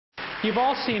You've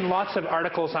all seen lots of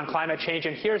articles on climate change,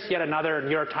 and here's yet another New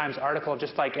York Times article,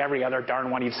 just like every other darn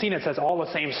one you've seen. It says all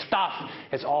the same stuff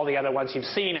as all the other ones you've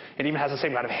seen. It even has the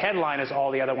same kind of headline as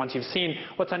all the other ones you've seen.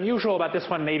 What's unusual about this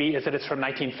one maybe is that it's from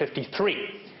 1953.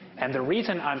 And the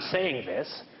reason I'm saying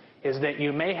this is that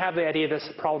you may have the idea this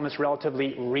problem is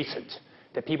relatively recent,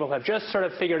 that people have just sort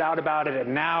of figured out about it,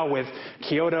 and now with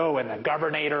Kyoto and the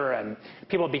governor and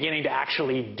people beginning to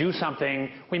actually do something,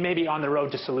 we may be on the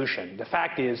road to solution. The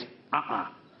fact is,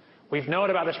 we've known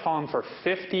about this problem for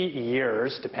 50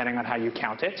 years, depending on how you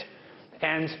count it,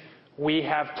 and we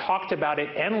have talked about it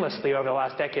endlessly over the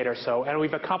last decade or so, and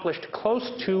we've accomplished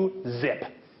close to zip.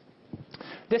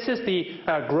 This is the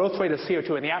growth rate of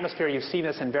CO2 in the atmosphere. You've seen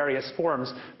this in various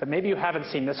forms, but maybe you haven't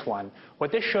seen this one.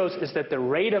 What this shows is that the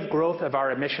rate of growth of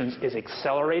our emissions is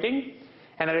accelerating,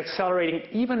 and it's accelerating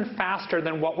even faster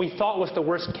than what we thought was the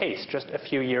worst case just a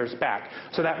few years back.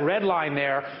 So that red line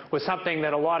there was something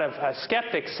that a lot of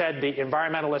skeptics said the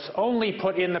environmentalists only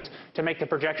put in to make the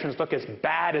projections look as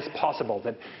bad as possible,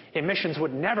 that emissions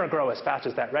would never grow as fast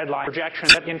as that red line projection,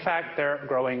 but in fact they're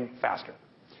growing faster.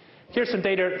 Here's some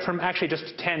data from actually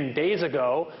just 10 days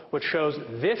ago, which shows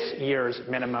this year's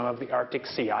minimum of the Arctic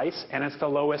sea ice, and it's the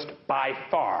lowest by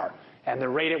far. And the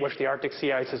rate at which the Arctic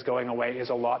sea ice is going away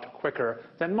is a lot quicker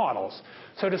than models.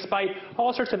 So despite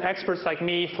all sorts of experts like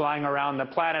me flying around the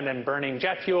planet and burning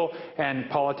jet fuel, and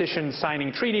politicians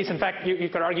signing treaties, in fact, you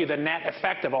could argue the net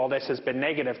effect of all this has been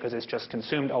negative because it's just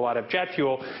consumed a lot of jet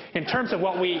fuel. In terms of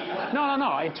what we,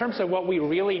 in terms of what we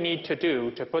really need to do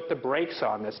to put the brakes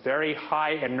on this very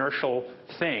high inertial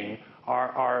thing,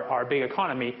 our big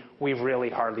economy, we've really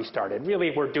hardly started.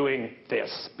 Really, we're doing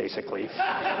this, basically.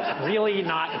 Really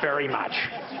not very much.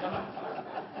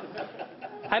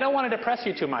 I don't want to depress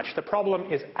you too much. The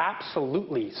problem is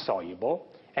absolutely soluble,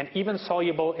 and even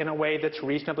soluble in a way that's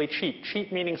reasonably cheap.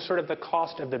 Cheap meaning sort of the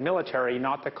cost of the military,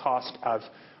 not the cost of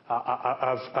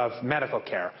medical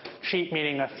care. Cheap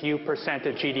meaning a few percent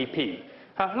of GDP.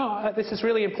 This is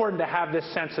really important to have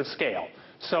this sense of scale.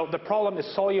 So the problem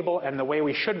is soluble, and the way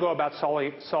we should go about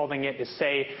solving it is,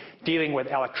 say, dealing with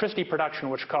electricity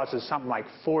production, which causes something like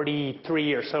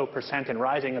 43% or so in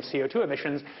rising of CO2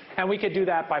 emissions. And we could do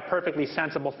that by perfectly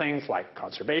sensible things like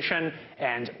conservation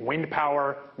and wind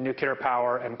power, nuclear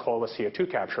power, and coal with CO2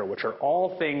 capture, which are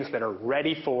all things that are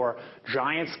ready for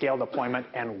giant-scale deployment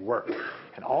and work.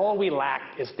 And all we lack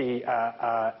is the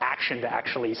action to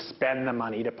actually spend the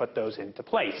money to put those into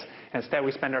place. And instead,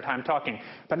 we spend our time talking.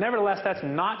 But nevertheless, that's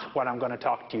not what I'm going to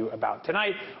talk to you about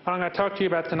tonight. What I'm going to talk to you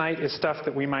about tonight is stuff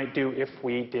that we might do if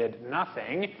we did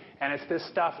nothing. And it's this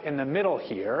stuff in the middle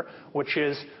here, which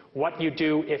is what you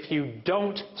do if you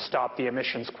don't stop the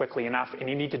emissions quickly enough, and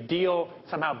you need to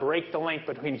somehow break the link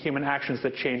between human actions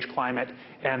that change climate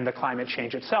and the climate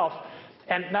change itself.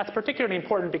 And that's particularly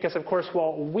important because, of course,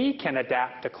 while we can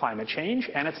adapt to climate change,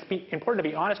 and it's important to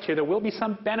be honest here, there will be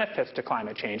some benefits to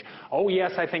climate change. Oh,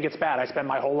 yes, I think it's bad. I spend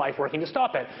my whole life working to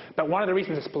stop it. But one of the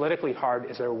reasons it's politically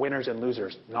hard is there are winners and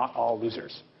losers, not all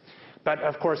losers. But,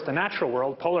 of course, the natural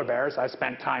world, polar bears, I've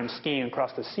spent time skiing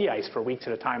across the sea ice for weeks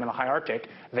at a time in the high Arctic,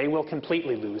 they will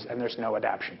completely lose, and there's no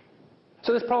adaptation.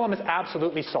 So this problem is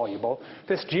absolutely soluble.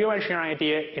 This geoengineering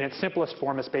idea in its simplest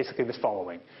form is basically the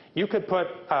following. You could put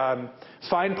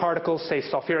fine particles, say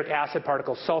sulfuric acid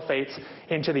particles, sulfates,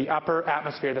 into the upper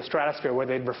atmosphere, the stratosphere, where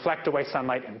they'd reflect away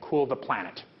sunlight and cool the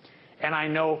planet. And I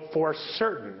know for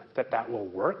certain that that will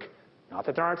work. Not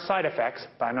that there aren't side effects,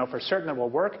 but I know for certain it will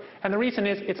work. And the reason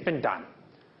is it's been done.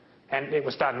 And it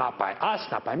was done not by us,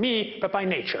 not by me, but by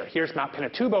nature. Here's Mount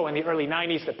Pinatubo in the early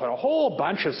 90s that put a whole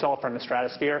bunch of sulfur in the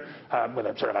stratosphere with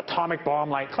a sort of atomic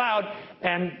bomb-like cloud.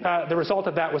 And the result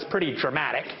of that was pretty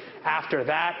dramatic. After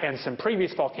that and some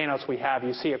previous volcanoes we have,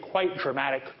 you see a quite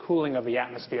dramatic cooling of the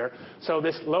atmosphere. So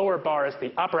this lower bar is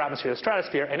the upper atmosphere, the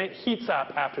stratosphere, and it heats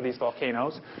up after these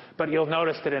volcanoes. But you'll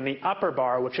notice that in the upper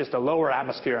bar, which is the lower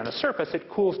atmosphere on the surface, it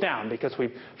cools down because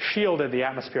we've shielded the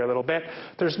atmosphere a little bit.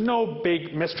 There's no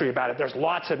big mystery about it. There's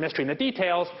lots of mystery in the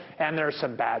details, and there's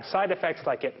some bad side effects,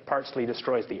 like it partially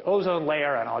destroys the ozone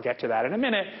layer, and I'll get to that in a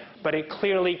minute. But it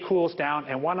clearly cools down.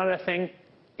 And one other thing,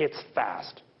 it's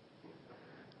fast.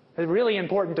 It's really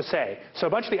important to say. So a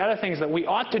bunch of the other things that we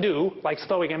ought to do, like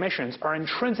slowing emissions, are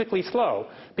intrinsically slow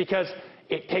because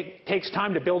it takes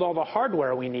time to build all the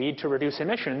hardware we need to reduce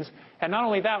emissions. And not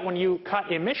only that, when you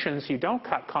cut emissions, you don't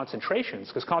cut concentrations,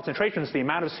 because concentrations, the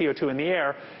amount of CO2 in the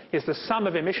air, is the sum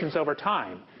of emissions over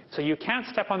time. So you can't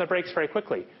step on the brakes very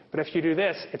quickly. But if you do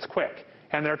this, it's quick.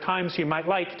 And there are times you might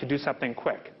like to do something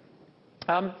quick.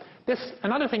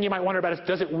 Another thing you might wonder about is,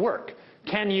 does it work?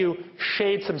 Can you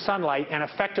shade some sunlight and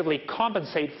effectively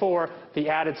compensate for the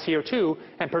added CO2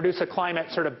 and produce a climate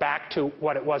sort of back to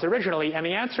what it was originally? And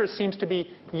the answer seems to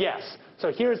be yes.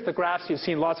 So here's the graphs you've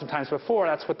seen lots of times before.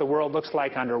 That's what the world looks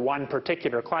like under one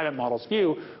particular climate model's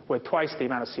view with twice the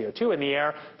amount of CO2 in the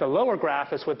air. The lower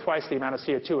graph is with twice the amount of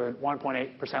CO2 and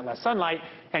 1.8% less sunlight,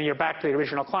 and you're back to the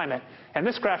original climate. And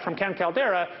this graph from Ken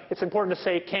Caldera, it's important to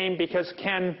say came because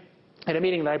Ken, at a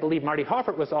meeting that I believe Marty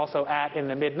Hoffert was also at in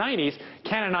the mid-90s,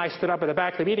 Ken and I stood up at the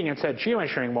back of the meeting and said,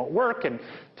 geoengineering won't work. And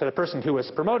to the person who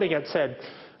was promoting it said,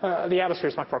 the atmosphere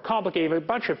is much more complicated, a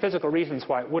bunch of physical reasons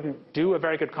why it wouldn't do a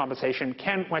very good compensation.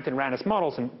 Ken went and ran his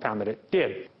models and found that it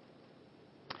did.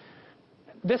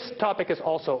 This topic is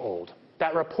also old.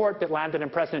 That report that landed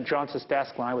in President Johnson's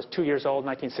desk when I was 2 years old,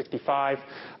 1965,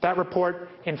 that report,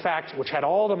 in fact, which had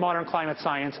all the modern climate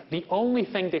science, the only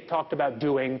thing they talked about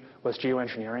doing was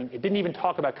geoengineering. It didn't even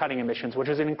talk about cutting emissions, which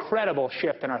is an incredible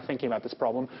shift in our thinking about this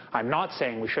problem. I'm not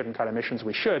saying we shouldn't cut emissions,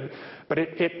 we should, but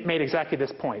it made exactly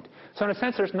this point. So in a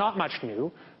sense, there's not much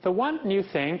new. The one new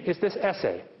thing is this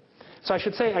essay. So I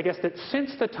should say, I guess, that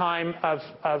since the time of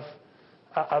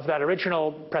that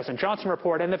original President Johnson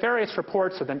report and the various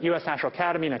reports of the U.S. National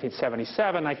Academy,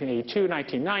 1977, 1982,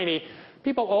 1990,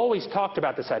 people always talked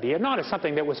about this idea, not as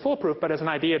something that was foolproof, but as an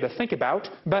idea to think about.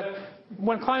 But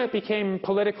when climate became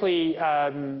politically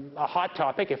a hot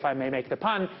topic, if I may make the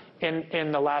pun,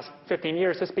 in the last 15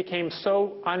 years, this became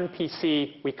so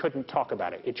un-PC we couldn't talk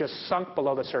about it. It just sunk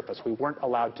below the surface. We weren't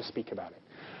allowed to speak about it.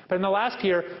 But in the last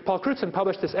year, Paul Crutzen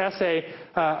published this essay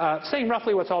saying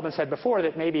roughly what's all been said before,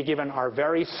 that maybe given our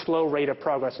very slow rate of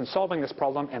progress in solving this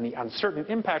problem and the uncertain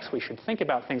impacts, we should think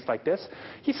about things like this.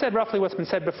 He said roughly what's been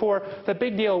said before. The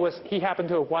big deal was he happened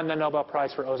to have won the Nobel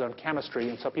Prize for ozone chemistry,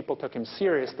 and so people took him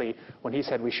seriously when he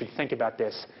said we should think about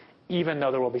this, even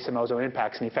though there will be some ozone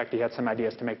impacts. And in fact, he had some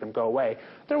ideas to make them go away.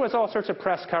 There was all sorts of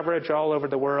press coverage all over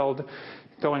the world,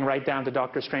 going right down to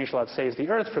Dr. Strangelove Saves the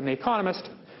Earth from The Economist.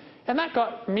 And that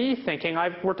got me thinking.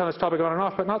 I've worked on this topic on and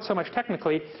off, but not so much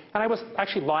technically. And I was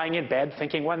actually lying in bed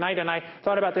thinking one night, and I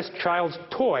thought about this child's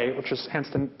toy, which is hence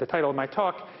the title of my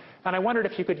talk. And I wondered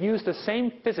if you could use the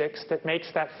same physics that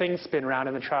makes that thing spin around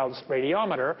in the child's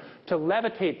radiometer to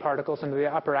levitate particles into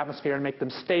the upper atmosphere and make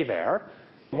them stay there.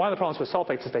 One of the problems with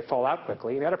sulfates is they fall out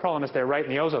quickly. The other problem is they're right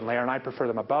in the ozone layer, and I prefer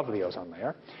them above the ozone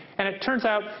layer. And it turns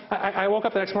out, I woke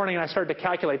up the next morning and I started to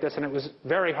calculate this, and it was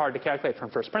very hard to calculate from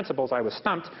first principles. I was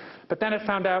stumped. But then it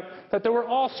found out that there were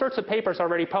all sorts of papers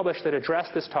already published that address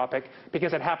this topic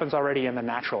because it happens already in the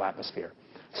natural atmosphere.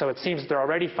 So it seems there are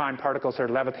already fine particles that are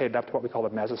levitated up to what we call the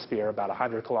mesosphere, about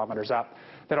 100 kilometers up,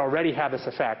 that already have this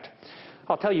effect.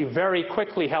 I'll tell you very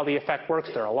quickly how the effect works.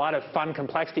 There are a lot of fun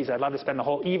complexities I'd love to spend the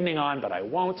whole evening on, but I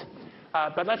won't.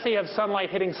 But let's say you have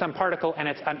sunlight hitting some particle and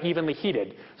it's unevenly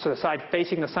heated. So the side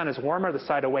facing the sun is warmer, the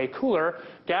side away cooler.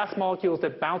 Gas molecules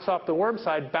that bounce off the warm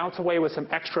side bounce away with some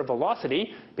extra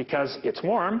velocity because it's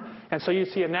warm. And so you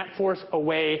see a net force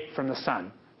away from the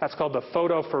sun. That's called the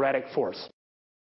photophoretic force.